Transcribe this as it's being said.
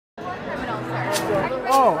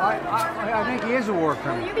Oh, I think he is a war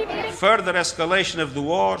criminal. Further escalation of the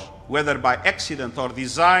war, whether by accident or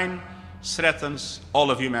design, threatens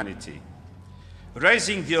all of humanity.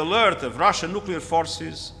 Raising the alert of Russian nuclear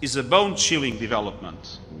forces is a bone-chilling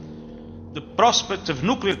development. The prospect of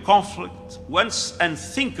nuclear conflict, once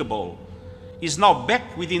unthinkable, is now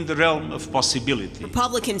back within the realm of possibility.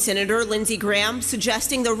 Republican Senator Lindsey Graham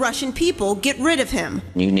suggesting the Russian people get rid of him.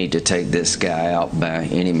 You need to take this guy out by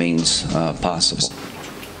any means possible.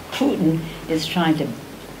 Putin is trying to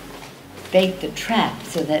bait the trap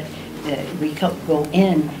so that we go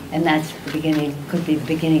in, and that's the beginning, could be the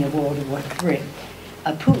beginning of World War III.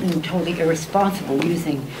 Putin totally irresponsible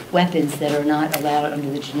using weapons that are not allowed under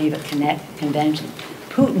the Geneva Convention.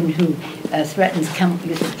 Putin, who threatens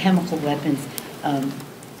use of chemical weapons,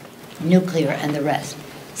 nuclear, and the rest.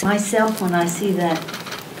 So myself, when I see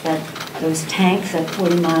those tanks, that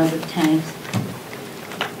 40 miles of tanks,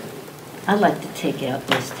 I'd like to take out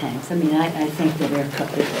those tanks. I mean, I think that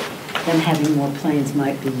them having more planes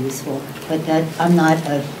might be useful, but I'm not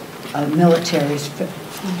a military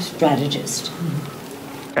strategist.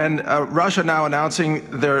 And Russia now announcing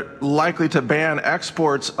they're likely to ban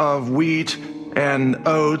exports of wheat and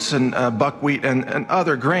oats and buckwheat and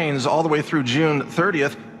other grains all the way through June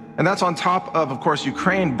 30th. And that's on top of course,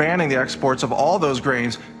 Ukraine banning the exports of all those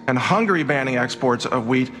grains and Hungary banning exports of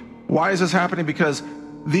wheat. Why is this happening? Because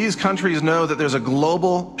these countries know that there's a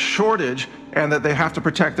global shortage and that they have to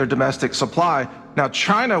protect their domestic supply. Now,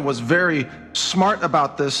 China was very smart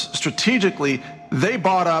about this strategically. They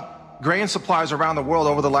bought up grain supplies around the world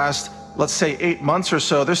over the last, let's say, 8 months or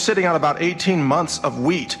so. They're sitting on about 18 months of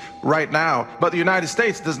wheat right now. But the United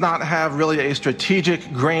States does not have really a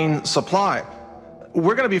strategic grain supply.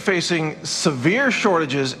 We're going to be facing severe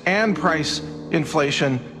shortages and price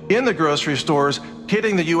inflation in the grocery stores,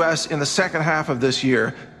 hitting the U.S. in the second half of this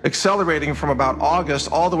year, accelerating from about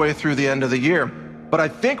August all the way through the end of the year. But I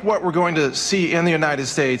think what we're going to see in the United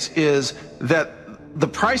States is that the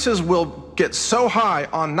prices will get so high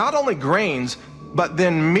on not only grains, but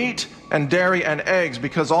then meat and dairy and eggs,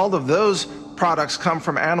 because all of those products come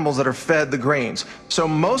from animals that are fed the grains. So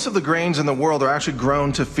most of the grains in the world are actually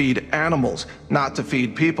grown to feed animals, not to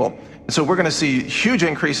feed people. And so we're going to see huge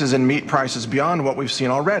increases in meat prices beyond what we've seen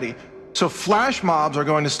already. So flash mobs are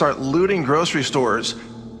going to start looting grocery stores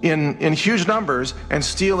in huge numbers and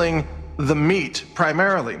stealing the meat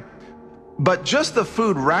primarily. But just the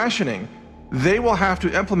food rationing, they will have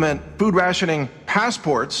to implement food rationing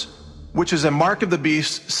passports, which is a mark of the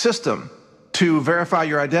beast system to verify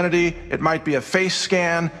your identity. It might be a face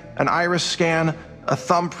scan, an iris scan, a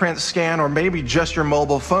thumbprint scan, or maybe just your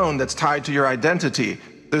mobile phone that's tied to your identity.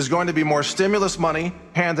 There's going to be more stimulus money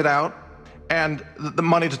handed out and the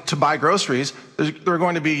money to buy groceries. There are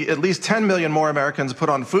going to be at least 10 million more Americans put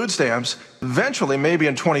on food stamps. Eventually, maybe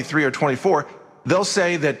in 23 or 24, they'll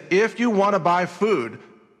say that if you want to buy food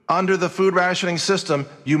under the food rationing system,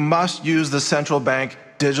 you must use the central bank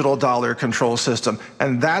digital dollar control system.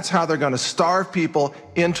 And that's how they're going to starve people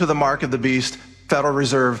into the mark of the beast, Federal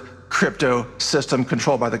Reserve crypto system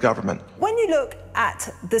controlled by the government. When you look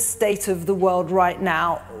at the state of the world right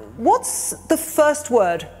now, what's the first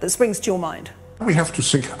word that springs to your mind? We have to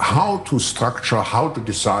think how to structure, how to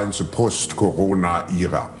design the post-corona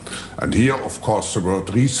era. And here, of course, the word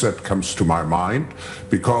reset comes to my mind,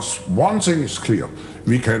 because one thing is clear: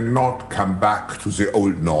 we cannot come back to the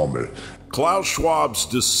old normal. Klaus Schwab's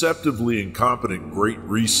deceptively incompetent Great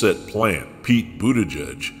Reset plan, Pete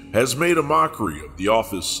Buttigieg, has made a mockery of the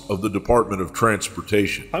office of the Department of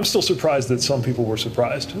Transportation. I'm still surprised that some people were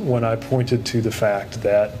surprised when I pointed to the fact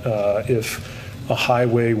that if a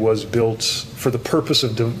highway was built for the purpose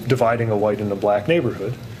of dividing a white and a black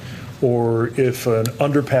neighborhood, or if an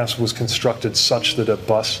underpass was constructed such that a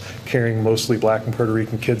bus carrying mostly black and Puerto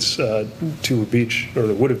Rican kids to a beach, or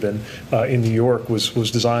that would have been in New York, was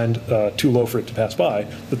designed too low for it to pass by,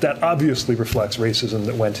 that obviously reflects racism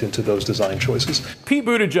that went into those design choices. Pete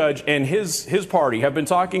Buttigieg and his party have been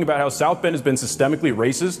talking about how South Bend has been systemically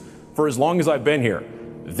racist for as long as I've been here.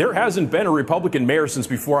 There hasn't been a Republican mayor since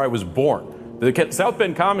before I was born. The South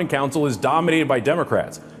Bend Common Council is dominated by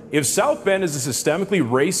Democrats. If South Bend is a systemically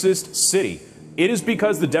racist city, it is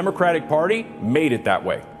because the Democratic Party made it that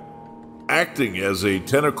way. Acting as a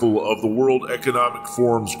tentacle of the World Economic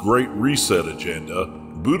Forum's Great Reset agenda,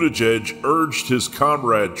 Buttigieg urged his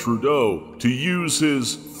comrade Trudeau to use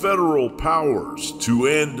his federal powers to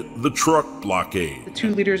end the truck blockade. The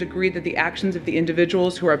two leaders agreed that the actions of the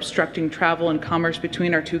individuals who are obstructing travel and commerce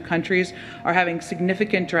between our two countries are having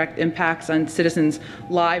significant direct impacts on citizens'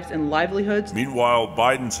 lives and livelihoods. Meanwhile,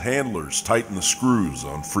 Biden's handlers tighten the screws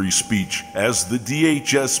on free speech as the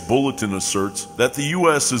DHS bulletin asserts that the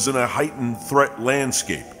U.S. is in a heightened threat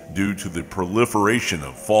landscape due to the proliferation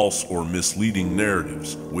of false or misleading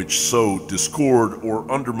narratives, which sow discord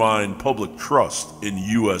or undermine public trust in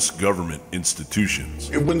U.S. government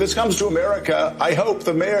institutions. When this comes to America, I hope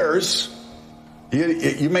the mayors,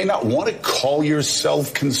 you may not want to call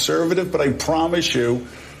yourself conservative, but I promise you,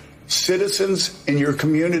 citizens in your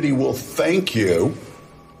community will thank you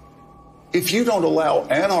if you don't allow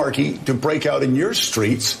anarchy to break out in your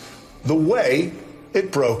streets the way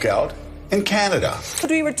it broke out in Canada. Could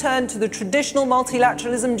we return to the traditional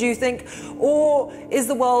multilateralism, do you think, or is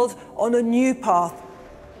the world on a new path?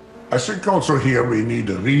 I think also here we need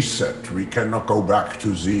a reset. We cannot go back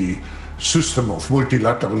to the system of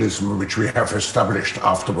multilateralism which we have established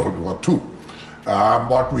after World War II.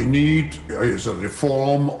 What we need is a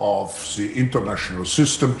reform of the international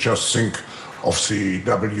system. Just think of the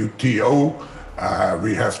WTO.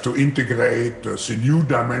 We have to integrate the new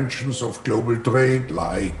dimensions of global trade,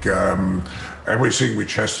 like everything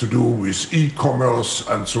which has to do with e-commerce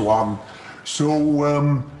and so on.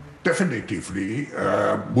 So definitively,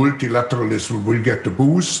 multilateralism will get a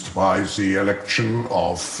boost by the election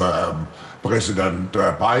of President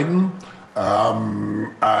Biden.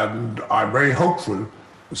 And I'm very hopeful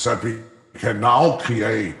that we can now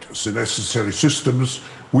create the necessary systems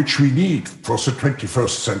which we need for the 21st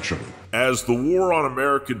century. As the war on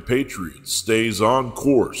American patriots stays on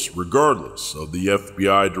course, regardless of the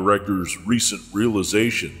FBI director's recent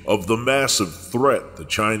realization of the massive threat the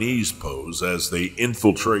Chinese pose as they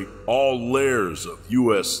infiltrate all layers of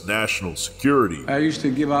U.S. national security. I used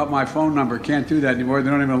to give out my phone number. Can't do that anymore. They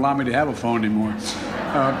don't even allow me to have a phone anymore.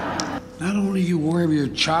 Not only are you worried your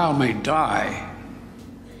child may die,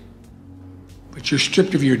 but you're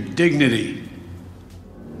stripped of your dignity.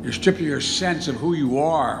 You're stripped of your sense of who you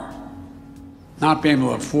are. Not being able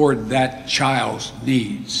to afford that child's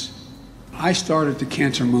needs. I started the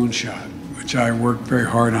Cancer Moonshot, which I worked very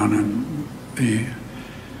hard on in the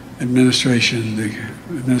administration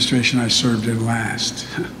I served in last.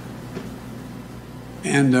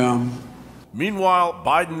 And meanwhile,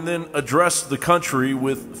 Biden then addressed the country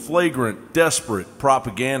with flagrant, desperate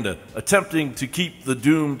propaganda, attempting to keep the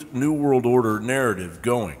doomed New World Order narrative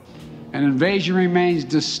going. An invasion remains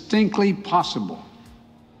distinctly possible.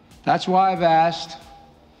 That's why I've asked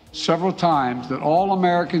several times that all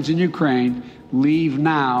Americans in Ukraine leave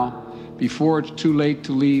now before it's too late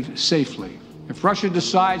to leave safely. If Russia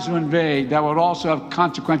decides to invade, that would also have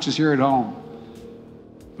consequences here at home.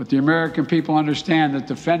 But the American people understand that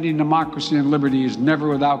defending democracy and liberty is never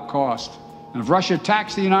without cost. And if Russia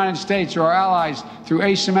attacks the United States or our allies through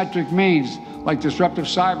asymmetric means, like disruptive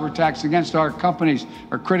cyber attacks against our companies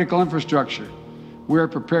or critical infrastructure, we are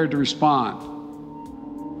prepared to respond.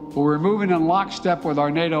 But we're moving in lockstep with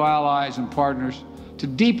our NATO allies and partners to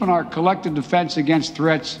deepen our collective defense against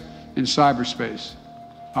threats in cyberspace.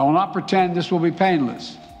 I will not pretend this will be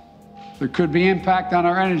painless. There could be impact on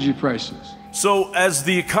our energy prices. So as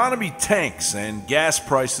the economy tanks and gas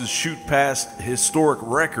prices shoot past historic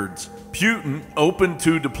records, Putin, open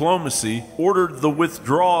to diplomacy, ordered the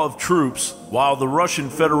withdrawal of troops while the Russian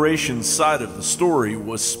Federation's side of the story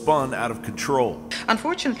was spun out of control.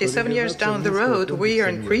 Unfortunately, 7 years down the road, we are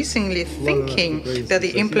increasingly thinking that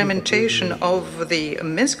the implementation of the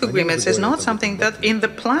Minsk agreements is not something that's in the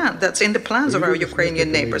plans of our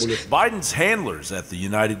Ukrainian neighbors. Biden's handlers at the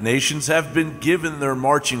United Nations have been given their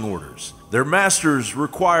marching orders. Their masters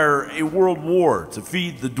require a world war to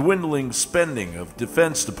feed the dwindling spending of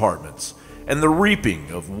defense departments and the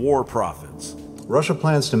reaping of war profits. Russia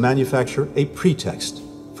plans to manufacture a pretext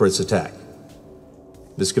for its attack.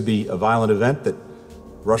 This could be a violent event that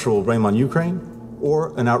Russia will blame on Ukraine,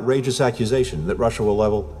 or an outrageous accusation that Russia will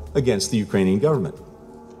level against the Ukrainian government.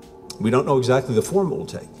 We don't know exactly the form it will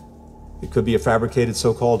take. It could be a fabricated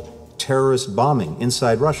so-called terrorist bombing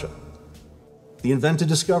inside Russia, the invented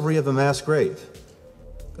discovery of a mass grave,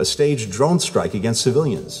 a staged drone strike against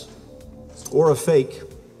civilians, or a fake,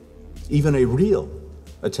 even a real,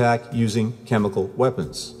 attack using chemical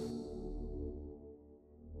weapons.